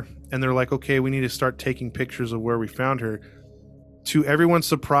on her and they're like, okay, we need to start taking pictures of where we found her. To everyone's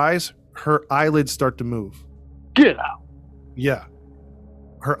surprise, her eyelids start to move. Get out. Yeah.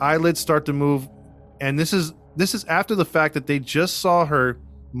 Her eyelids start to move. And this is after the fact that they just saw her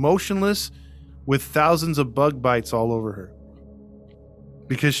motionless with thousands of bug bites all over her.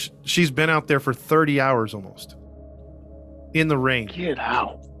 Because she's been out there for 30 hours almost. In the rain. Get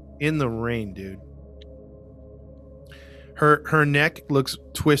out. in the rain, dude. Her neck looks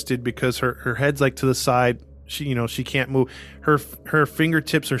twisted because her head's like to the side. She can't move. Her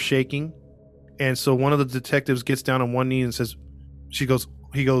fingertips are shaking, and so one of the detectives gets down on one knee and says, he goes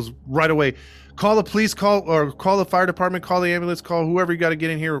right away, call the police, call the fire department, call the ambulance, call whoever you got to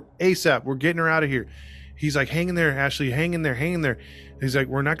get in here ASAP. We're getting her out of here. He's like, hang in there, Ashley, hang in there. He's like,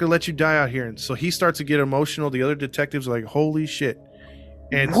 we're not gonna let you die out here. And so he starts to get emotional. The other detectives are like, holy shit.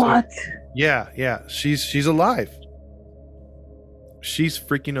 And what? So, yeah, she's alive. She's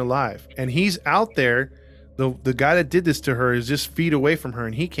freaking alive, and he's out there. The guy that did this to her is just feet away from her,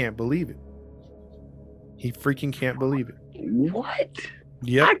 and he can't believe it. He freaking can't believe it. What?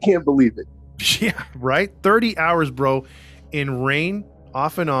 Yeah, I can't believe it. Yeah, right. 30 hours, bro, in rain,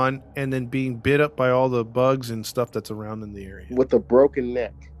 off and on, and then being bit up by all the bugs and stuff that's around in the area. With a broken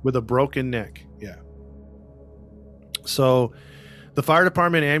neck. Yeah. So the fire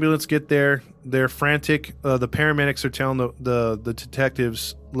department and ambulance get there. They're frantic. The paramedics are telling the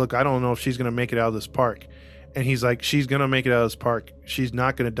detectives, look, I don't know if she's going to make it out of this park. And he's like, she's going to make it out of this park. She's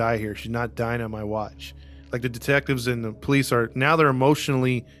not going to die here. She's not dying on my watch. Like, the detectives and the police they're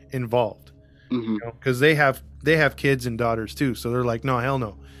emotionally involved. Mm-hmm. Because they have kids and daughters too. So they're like, no, hell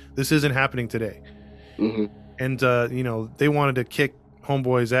no. This isn't happening today. Mm-hmm. And, they wanted to kick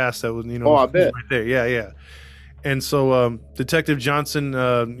homeboy's ass. That was, I bet. Right there. Yeah. And so Detective Johnson,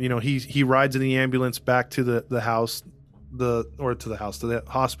 he rides in the ambulance back to the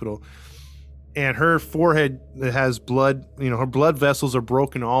hospital, and her forehead has blood. Her blood vessels are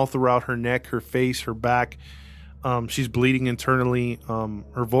broken all throughout her neck, her face, her back. She's bleeding internally.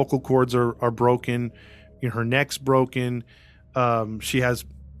 Her vocal cords are broken. Her neck's broken. She has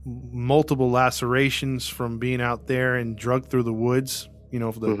multiple lacerations from being out there and drugged through the woods, for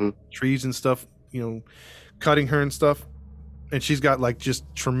the mm-hmm. trees and stuff, cutting her and stuff, and she's got like just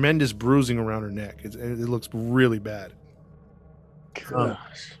tremendous bruising around her neck. It looks really bad.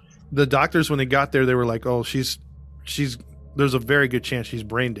 The doctors, when they got there, they were like, oh, she's there's a very good chance she's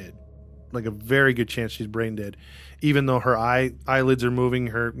brain dead. Like a very good chance she's brain dead, even though her eyelids are moving,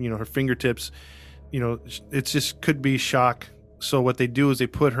 her her fingertips, it's just could be shock. So what they do is they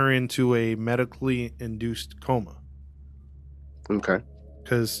put her into a medically induced coma. Okay.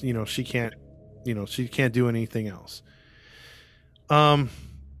 Because she can't do anything else. So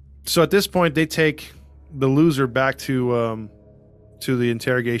at this point, they take the loser back to the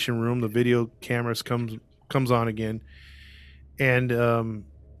interrogation room. The video cameras comes on again, and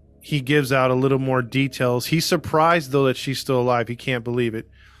he gives out a little more details. He's surprised though that she's still alive. He can't believe it.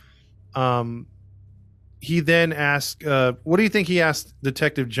 He then asks, "What do you think?" He asked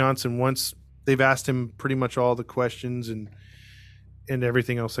Detective Johnson once they've asked him pretty much all the questions and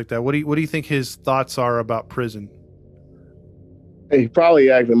everything else like that. What do you think his thoughts are about prison? He probably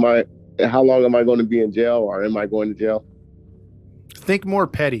asked, how long am I going to be in jail, or am I going to jail? Think more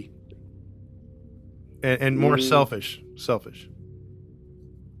petty and more selfish.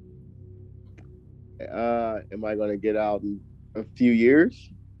 Am I going to get out in a few years?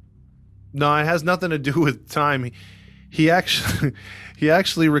 No, it has nothing to do with time. He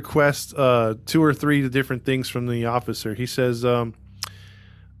actually requests 2 or 3 different things from the officer. He says,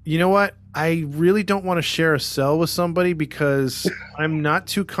 you know what? I really don't want to share a cell with somebody because I'm not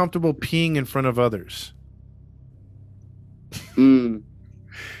too comfortable peeing in front of others. Mm.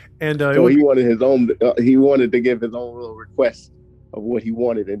 And so he wanted his own. He wanted to give his own little request of what he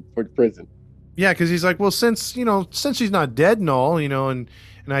wanted for prison. Yeah, because he's like, well, since she's not dead and all, and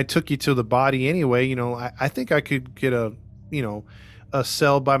I took you to the body anyway, I think I could get a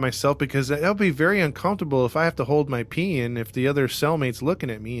cell by myself, because that'll be very uncomfortable if I have to hold my pee in if the other cellmate's looking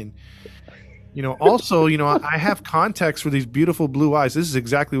at me. And also, I have contacts for these beautiful blue eyes. This is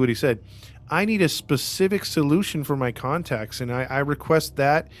exactly what he said. I need a specific solution for my contacts, and I request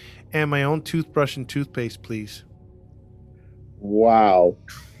that and my own toothbrush and toothpaste, please. Wow.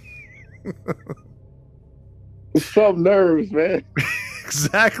 Some nerves, man.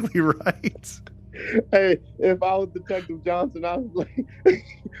 Exactly right. Hey, if I was Detective Johnson, I was like,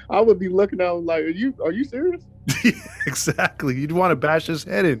 I would be looking at him like, are you serious? Exactly. You'd want to bash his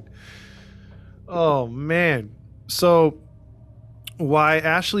head in. Oh man. So while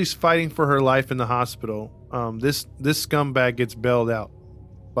Ashley's fighting for her life in the hospital, this scumbag gets bailed out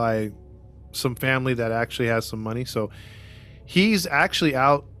by some family that actually has some money. So he's actually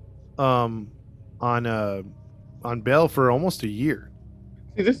out on bail for almost a year.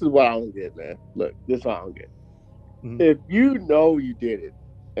 See, this is what I don't get, man. Look, this is what I don't get. Mm-hmm. If you know you did it,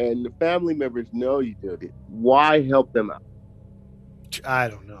 and the family members know you did it, why help them out? I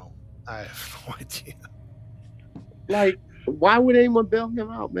don't know. I have no idea. Like, Why would anyone bail him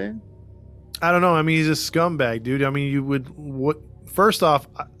out, man? I don't know. I mean, he's a scumbag, dude. I mean, you would what? First off,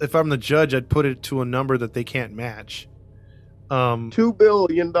 if I'm the judge, I'd put it to a number that they can't match. $2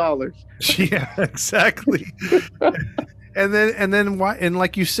 billion. Yeah, exactly. And then why? And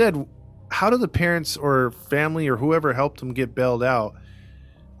like you said, how do the parents or family or whoever helped them get bailed out,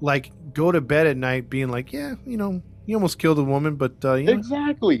 like go to bed at night being like, yeah, you almost killed a woman, but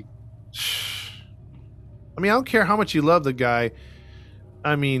Exactly. I mean, I don't care how much you love the guy.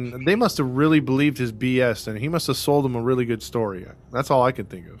 I mean, they must have really believed his BS, and he must have sold them a really good story. That's all I can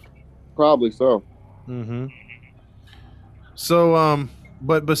think of. Probably so. Mm-hmm. So,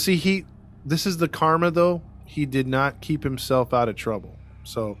 but see, this is the karma though. He did not keep himself out of trouble.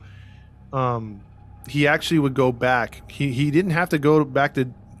 So, he actually would go back. He didn't have to go back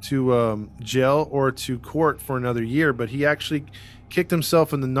to jail or to court for another year, but he actually kicked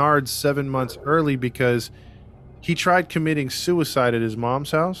himself in the nards 7 months early because he tried committing suicide at his mom's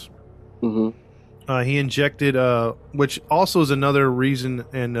house. Mm-hmm. He injected, which also is another reason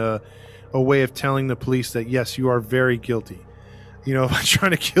and a way of telling the police that yes, you are very guilty.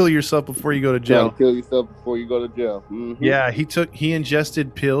 Trying to kill yourself before you go to jail. Trying to kill yourself before you go to jail. Mm-hmm. Yeah, he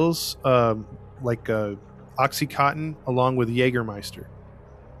ingested pills like Oxycontin along with Jägermeister.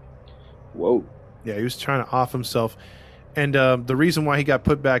 Whoa. Yeah, he was trying to off himself. And the reason why he got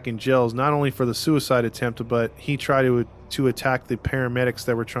put back in jail is not only for the suicide attempt, but he tried to attack the paramedics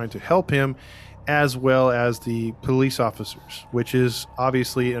that were trying to help him, as well as the police officers, which is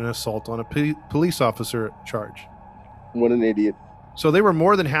obviously an assault on a police officer charge. What an idiot. So they were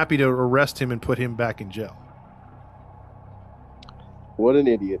more than happy to arrest him and put him back in jail. What an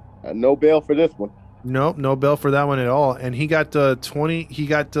idiot. No bail for this one. Nope, no bail for that one at all. And he got he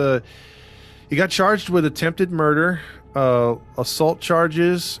got charged with attempted murder, assault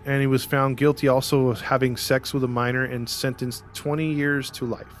charges, and he was found guilty also of having sex with a minor and sentenced 20 years to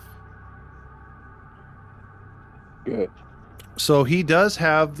life. Good. So he does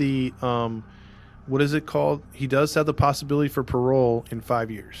have the what is it called? He does have the possibility for parole in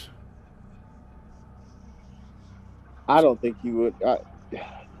 5 years. I don't think he would. I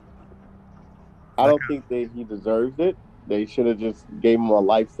don't think that he deserves it. They should have just gave him a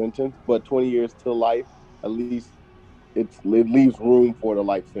life sentence, but 20 years to life, at least it leaves room for the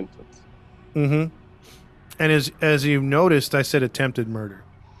life sentence. Mm-hmm. And as you've noticed, I said attempted murder.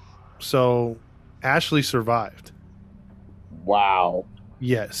 So Ashley survived. Wow.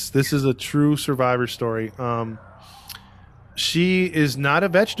 Yes, this is a true survivor story. She is not a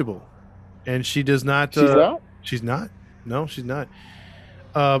vegetable, and she does not. She's not? She's not. No, she's not.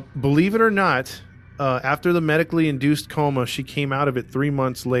 Believe it or not, after the medically induced coma, she came out of it 3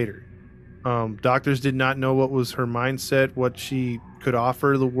 months later. Doctors did not know what was her mindset, what she could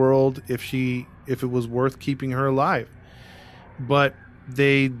offer the world, if it was worth keeping her alive. But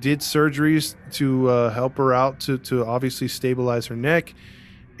they did surgeries to help her out to obviously stabilize her neck,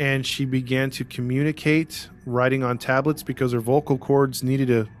 and she began to communicate writing on tablets because her vocal cords needed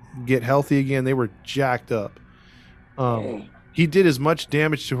to get healthy again. They were jacked up. He did as much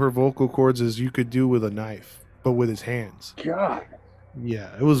damage to her vocal cords as you could do with a knife, but with his hands. God.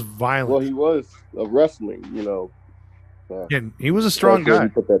 Yeah, it was violent. Well, he was wrestling, And he was a strong guy. He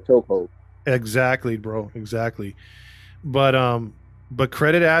put that chokehold. Exactly, bro. Exactly. But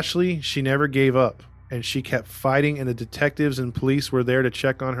credit Ashley, she never gave up, and she kept fighting. And the detectives and police were there to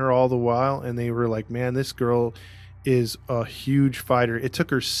check on her all the while, and they were like, "Man, this girl is a huge fighter." It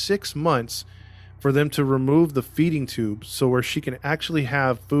took her 6 months for them to remove the feeding tube, so where she can actually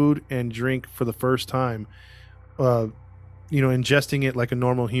have food and drink for the first time, ingesting it like a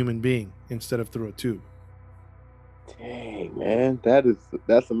normal human being instead of through a tube. Dang, man,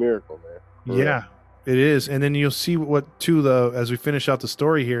 that's a miracle, man. Yeah, it is. And then you'll see as we finish out the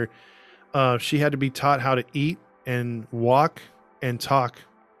story here, she had to be taught how to eat and walk and talk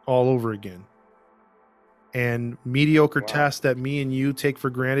all over again. And mediocre tasks that me and you take for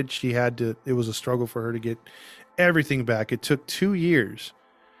granted, it was a struggle for her to get everything back. It took 2 years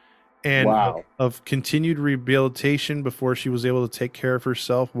and of continued rehabilitation before she was able to take care of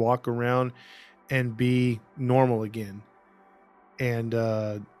herself, walk around, and be normal again. And,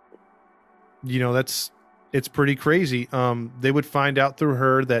 it's pretty crazy. They would find out through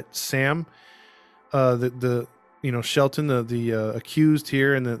her that Sam, Shelton, the accused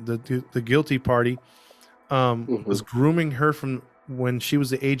here and the guilty party, was grooming her from when she was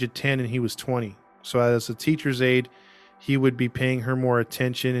the age of 10 and he was 20. So as a teacher's aide, he would be paying her more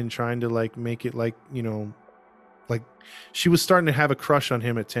attention and trying to make it like she was starting to have a crush on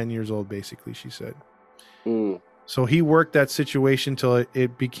him at 10 years old, basically, she said. So he worked that situation till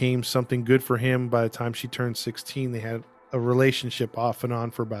it became something good for him. By the time she turned 16, they had a relationship off and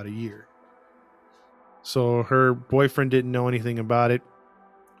on for about a year. So her boyfriend didn't know anything about it.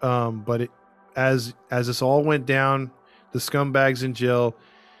 But as this all went down, the scumbags in jail,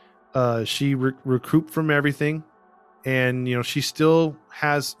 she recouped from everything. And, she still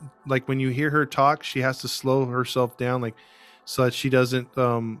has, like, when you hear her talk, she has to slow herself down, like, so that she doesn't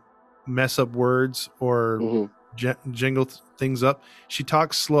mess up words or jingle things up. She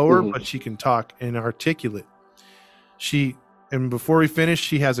talks slower, but she can talk and articulate. And before we finish,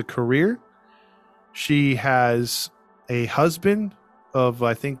 she has a career. She has a husband of,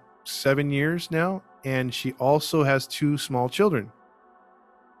 I think, 7 years now. And she also has 2 small children.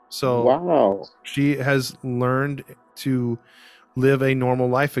 So wow, she has learned to live a normal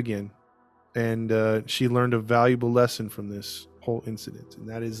life again. And she learned a valuable lesson from this whole incident. And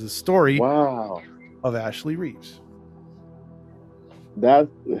that is the story wow, of Ashley Reeves. that's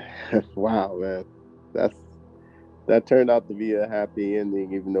wow, man. That turned out to be a happy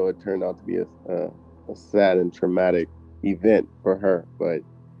ending, even though it turned out to be a sad and traumatic event for her. But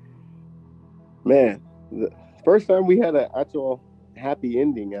man, the first time we had an actual happy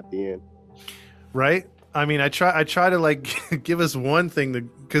ending at the end. Right? I mean, I try to, like, give us one thing,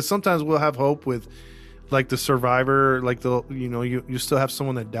 because sometimes we'll have hope with, like, the survivor, like, you still have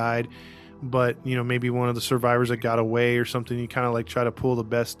someone that died, but maybe one of the survivors that got away or something. You kind of, like, try to pull the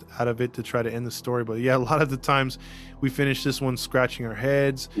best out of it to try to end the story. But yeah, a lot of the times we finish this one scratching our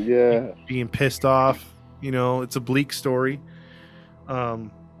heads, being pissed off. It's a bleak story.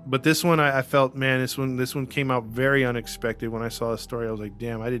 But this one, I felt, man, this one came out very unexpected. When I saw the story, I was like,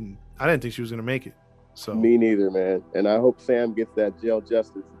 damn, I didn't think she was gonna make it. So me neither, man. And I hope Sam gets that jail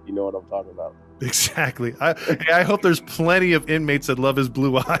justice. You know what I'm talking about. Exactly. I hope there's plenty of inmates that love his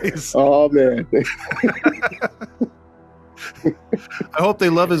blue eyes. Oh man. I hope they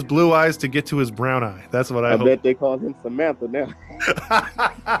love his blue eyes to get to his brown eye. That's what I hope. I bet they call him Samantha now.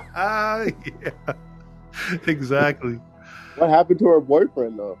 Yeah. Exactly. What happened to her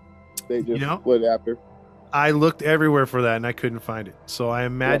boyfriend though? They just split after. I looked everywhere for that and I couldn't find it. So I'd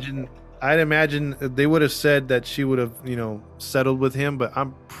imagine they would have said that she would have, settled with him, but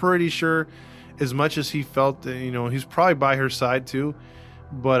I'm pretty sure, as much as he felt, he's probably by her side too.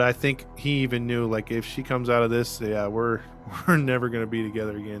 But I think he even knew, like, if she comes out of this, yeah, we're never going to be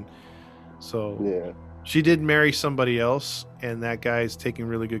together again. So yeah, she did marry somebody else, and that guy's taking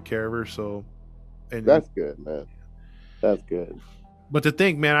really good care of her. So, and that's good, man. That's good. But to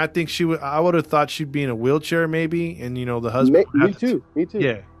think, man, I think I would have thought she'd be in a wheelchair maybe, and the husband. Me too.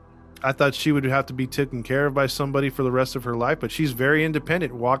 Yeah, I thought she would have to be taken care of by somebody for the rest of her life, but she's very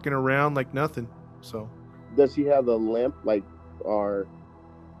independent, walking around like nothing. So, does she have a limp, like, or?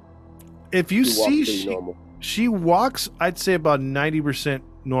 If you see, she walks, I'd say about 90%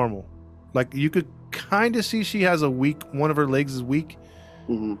 normal. Like, you could kind of see she has one of her legs is weak,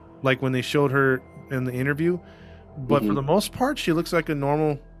 like when they showed her in the interview. But for the most part, she looks like a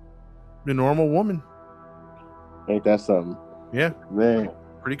normal woman. Ain't that something? Yeah, man,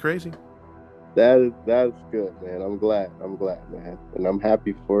 pretty crazy. That's good, man. I'm glad, man, and I'm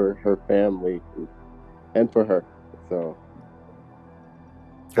happy for her family and for her. So.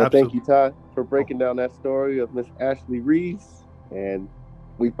 Well, thank you, Todd, for breaking down that story of Miss Ashley Reeves. And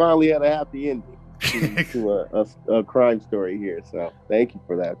we finally had a happy ending to a crime story here. So thank you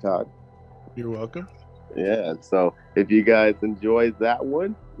for that, Todd. You're welcome. Yeah. So if you guys enjoyed that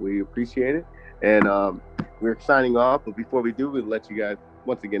one, we appreciate it. And we're signing off. But before we do, we'll let you guys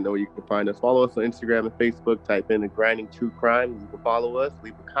once again know where you can find us. Follow us on Instagram and Facebook. Type in the Grinding True Crime. You can follow us,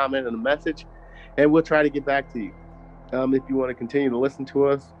 leave a comment and a message, and we'll try to get back to you. If you want to continue to listen to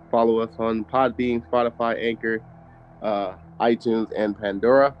us, follow us on Podbean, Spotify, Anchor, iTunes, and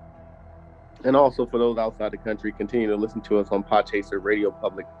Pandora. And also for those outside the country, continue to listen to us on Podchaser, Radio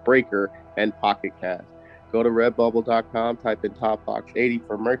Public, Breaker, and Pocket Cast. Go to redbubble.com, type in Top Box 80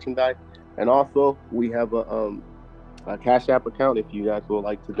 for merchandise. And also, we have a Cash App account. If you guys would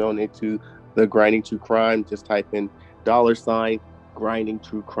like to donate to the Grinding True Crime, just type in $ Grinding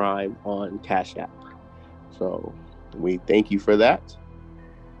True Crime on Cash App. So we thank you for that.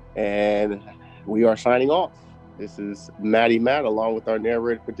 And we are signing off. This is Matt along with our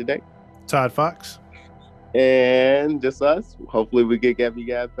narrator for today, Todd Fox. And just us. Hopefully we get you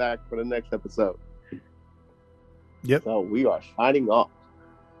guys back for the next episode. Yep. So we are signing off.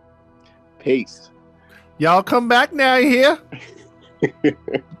 Peace. Y'all come back now, you hear?